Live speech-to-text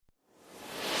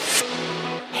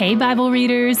Hey, Bible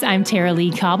readers, I'm Tara Lee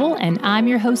Cobble, and I'm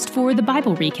your host for the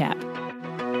Bible Recap.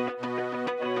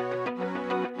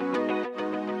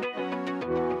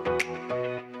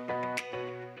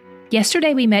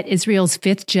 Yesterday, we met Israel's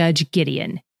fifth judge,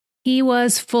 Gideon. He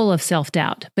was full of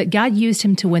self-doubt, but God used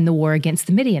him to win the war against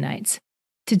the Midianites.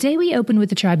 Today, we open with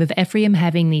the tribe of Ephraim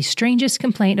having the strangest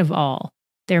complaint of all.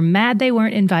 They're mad they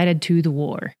weren't invited to the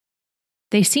war.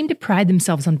 They seem to pride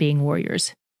themselves on being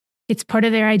warriors. It's part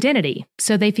of their identity,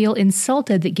 so they feel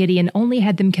insulted that Gideon only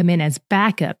had them come in as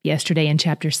backup yesterday in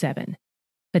chapter 7.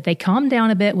 But they calm down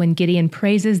a bit when Gideon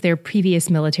praises their previous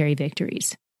military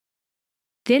victories.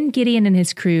 Then Gideon and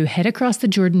his crew head across the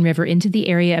Jordan River into the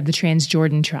area of the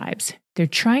Transjordan tribes. They're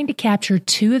trying to capture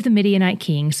 2 of the Midianite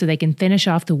kings so they can finish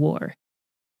off the war.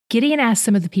 Gideon asks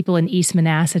some of the people in East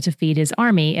Manasseh to feed his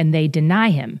army, and they deny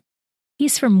him.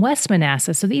 He's from West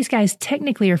Manasseh, so these guys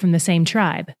technically are from the same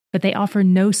tribe, but they offer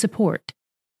no support,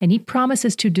 and he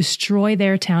promises to destroy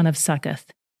their town of Succoth.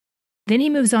 Then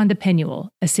he moves on to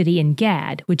Penuel, a city in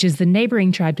Gad, which is the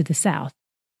neighboring tribe to the south,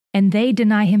 and they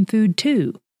deny him food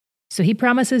too, so he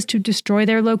promises to destroy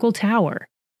their local tower.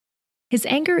 His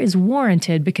anger is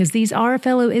warranted because these are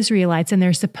fellow Israelites and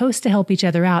they're supposed to help each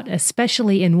other out,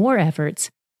 especially in war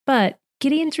efforts, but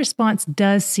Gideon's response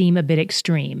does seem a bit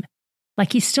extreme.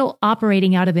 Like he's still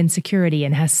operating out of insecurity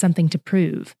and has something to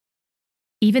prove.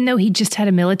 Even though he just had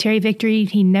a military victory,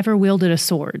 he never wielded a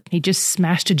sword. He just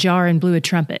smashed a jar and blew a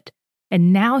trumpet.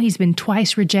 And now he's been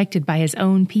twice rejected by his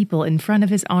own people in front of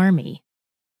his army.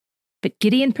 But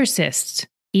Gideon persists.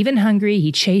 Even hungry,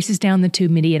 he chases down the 2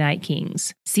 Midianite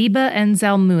kings, Zebah and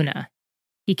Zalmunna.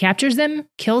 He captures them,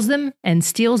 kills them, and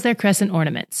steals their crescent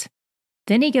ornaments.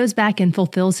 Then he goes back and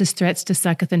fulfills his threats to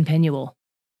Succoth and Penuel.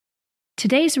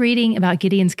 Today's reading about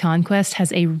Gideon's conquest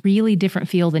has a really different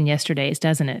feel than yesterday's,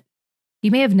 doesn't it?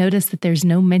 You may have noticed that there's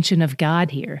no mention of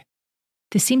God here.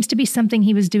 This seems to be something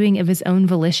he was doing of his own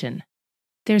volition.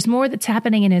 There's more that's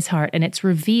happening in his heart, and it's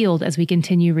revealed as we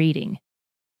continue reading.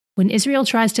 When Israel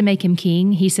tries to make him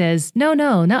king, he says, "No,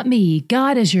 not me.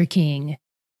 God is your king."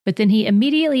 But then he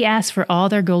immediately asks for all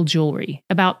their gold jewelry,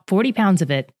 about 40 pounds of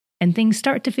it, and things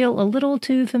start to feel a little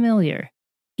too familiar.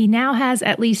 He now has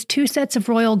at least 2 sets of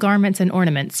royal garments and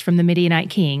ornaments from the Midianite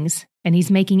kings, and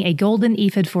he's making a golden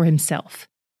ephod for himself.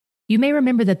 You may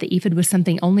remember that the ephod was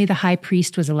something only the high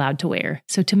priest was allowed to wear,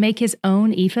 so to make his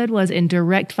own ephod was in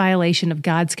direct violation of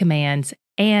God's commands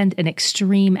and an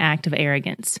extreme act of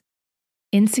arrogance.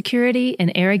 Insecurity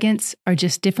and arrogance are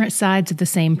just different sides of the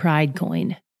same pride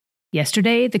coin.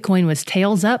 Yesterday, the coin was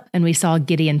tails up, and we saw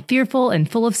Gideon fearful and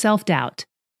full of self-doubt.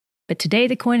 But today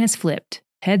the coin has flipped,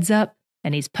 heads up,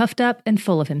 and he's puffed up and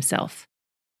full of himself.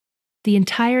 The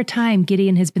entire time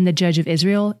Gideon has been the judge of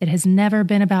Israel, it has never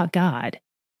been about God.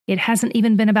 It hasn't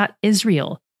even been about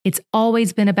Israel. It's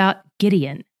always been about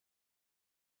Gideon.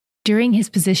 During his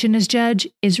position as judge,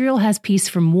 Israel has peace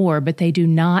from war, but they do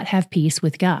not have peace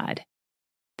with God.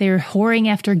 They're whoring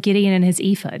after Gideon and his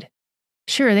ephod.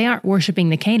 Sure, they aren't worshiping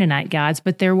the Canaanite gods,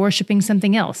 but they're worshiping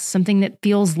something else, something that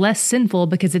feels less sinful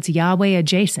because it's Yahweh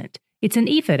adjacent. It's an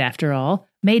ephod, after all,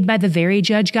 made by the very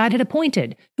judge God had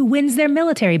appointed, who wins their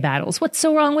military battles. What's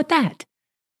so wrong with that?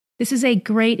 This is a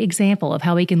great example of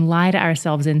how we can lie to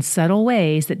ourselves in subtle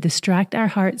ways that distract our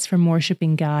hearts from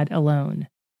worshiping God alone.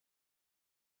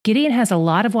 Gideon has a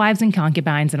lot of wives and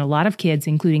concubines and a lot of kids,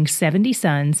 including 70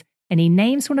 sons, and he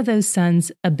names one of those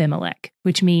sons Abimelech,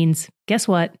 which means, guess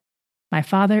what? My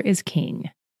father is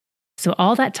king. So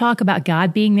all that talk about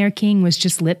God being their king was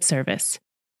just lip service.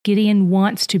 Gideon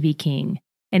wants to be king,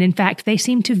 and in fact, they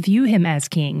seem to view him as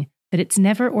king, but it's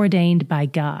never ordained by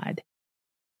God.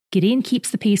 Gideon keeps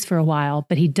the peace for a while,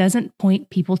 but he doesn't point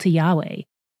people to Yahweh.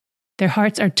 Their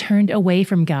hearts are turned away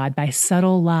from God by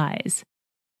subtle lies.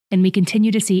 And we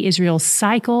continue to see Israel's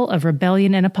cycle of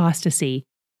rebellion and apostasy,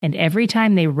 and every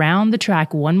time they round the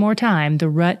track one more time, the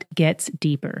rut gets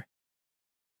deeper.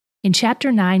 In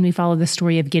chapter 9, we follow the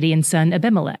story of Gideon's son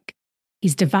Abimelech.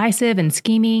 He's divisive and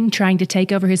scheming, trying to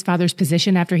take over his father's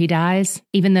position after he dies,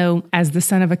 even though, as the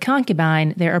son of a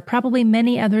concubine, there are probably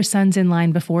many other sons in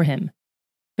line before him.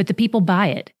 But the people buy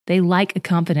it. They like a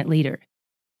confident leader.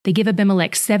 They give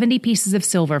Abimelech 70 pieces of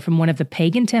silver from one of the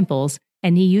pagan temples,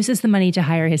 and he uses the money to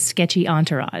hire his sketchy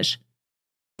entourage.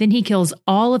 Then he kills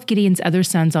all of Gideon's other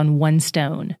sons on one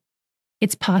stone.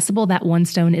 It's possible that one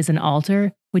stone is an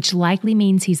altar, which likely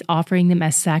means he's offering them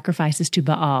as sacrifices to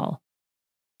Baal.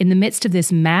 In the midst of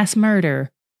this mass murder,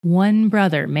 one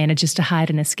brother manages to hide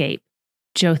and escape,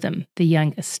 Jotham, the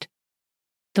youngest.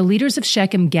 The leaders of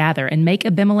Shechem gather and make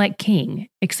Abimelech king,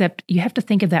 except you have to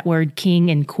think of that word king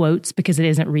in quotes because it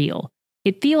isn't real.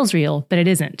 It feels real, but it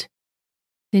isn't.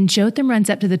 Then Jotham runs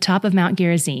up to the top of Mount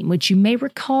Gerizim, which you may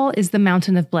recall is the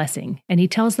mountain of blessing, and he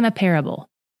tells them a parable.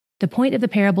 The point of the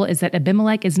parable is that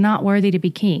Abimelech is not worthy to be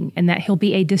king and that he'll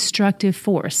be a destructive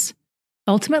force.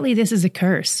 Ultimately, this is a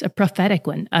curse, a prophetic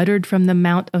one, uttered from the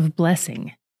Mount of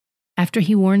Blessing. After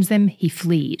he warns them, he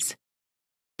flees.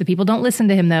 The people don't listen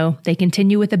to him, though. They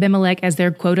continue with Abimelech as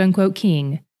their quote-unquote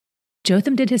king.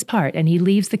 Jotham did his part, and he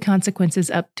leaves the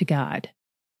consequences up to God.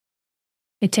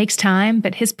 It takes time,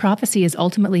 but his prophecy is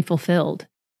ultimately fulfilled.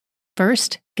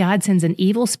 First, God sends an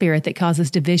evil spirit that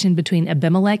causes division between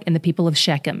Abimelech and the people of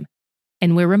Shechem.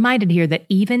 And we're reminded here that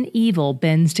even evil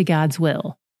bends to God's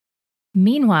will.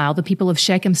 Meanwhile, the people of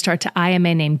Shechem start to eye a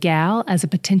man named Gal as a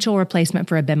potential replacement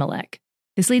for Abimelech.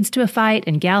 This leads to a fight,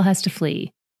 and Gal has to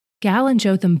flee. Gal and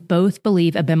Jotham both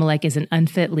believe Abimelech is an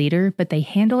unfit leader, but they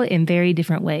handle it in very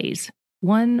different ways,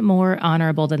 one more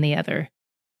honorable than the other.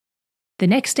 The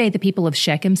next day, the people of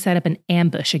Shechem set up an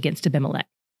ambush against Abimelech,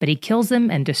 but he kills them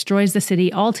and destroys the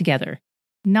city altogether.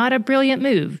 Not a brilliant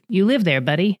move. You live there,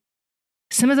 buddy.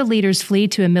 Some of the leaders flee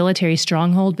to a military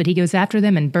stronghold, but he goes after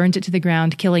them and burns it to the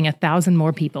ground, killing 1,000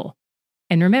 more people.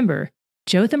 And remember,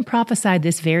 Jotham prophesied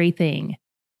this very thing.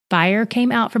 Fire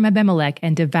came out from Abimelech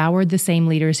and devoured the same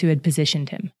leaders who had positioned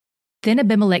him. Then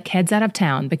Abimelech heads out of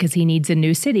town because he needs a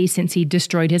new city since he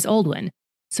destroyed his old one,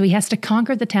 so he has to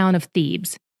conquer the town of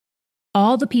Thebes.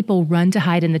 All the people run to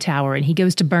hide in the tower, and he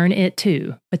goes to burn it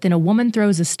too, but then a woman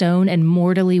throws a stone and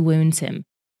mortally wounds him.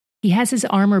 He has his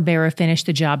armor-bearer finish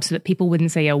the job so that people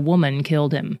wouldn't say a woman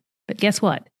killed him. But guess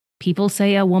what? People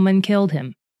say a woman killed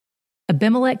him.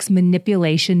 Abimelech's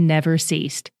manipulation never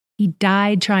ceased. He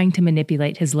died trying to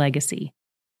manipulate his legacy.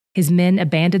 His men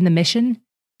abandoned the mission,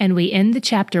 and we end the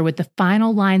chapter with the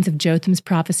final lines of Jotham's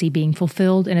prophecy being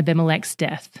fulfilled in Abimelech's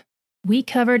death. We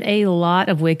covered a lot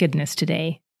of wickedness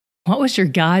today. What was your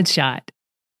God shot?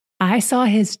 I saw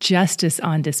his justice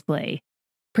on display.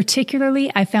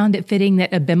 Particularly, I found it fitting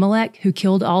that Abimelech, who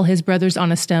killed all his brothers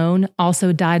on a stone,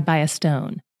 also died by a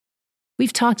stone.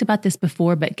 We've talked about this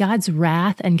before, but God's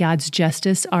wrath and God's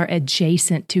justice are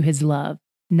adjacent to his love,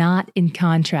 not in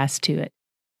contrast to it.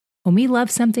 When we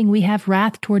love something, we have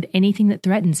wrath toward anything that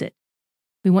threatens it.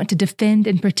 We want to defend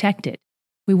and protect it.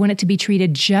 We want it to be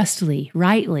treated justly,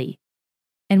 rightly.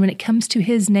 And when it comes to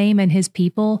his name and his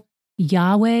people,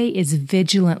 Yahweh is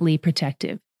vigilantly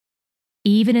protective.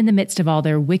 Even in the midst of all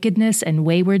their wickedness and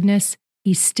waywardness,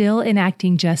 he's still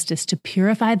enacting justice to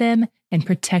purify them and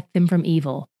protect them from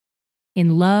evil.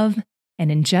 In love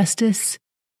and in justice,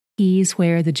 he's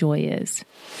where the joy is.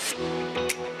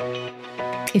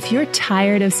 If you're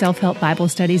tired of self-help Bible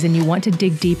studies and you want to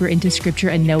dig deeper into Scripture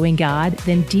and knowing God,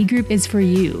 then D Group is for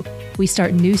you. We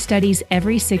start new studies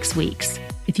every 6 weeks.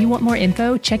 If you want more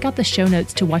info, check out the show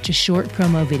notes to watch a short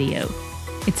promo video.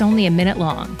 It's only a minute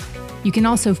long. You can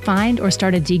also find or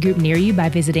start a D Group near you by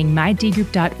visiting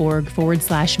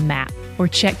mydgroup.org/map or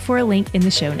check for a link in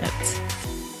the show notes.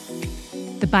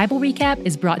 The Bible Recap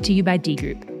is brought to you by D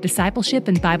Group, discipleship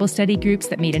and Bible study groups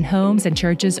that meet in homes and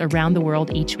churches around the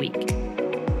world each week.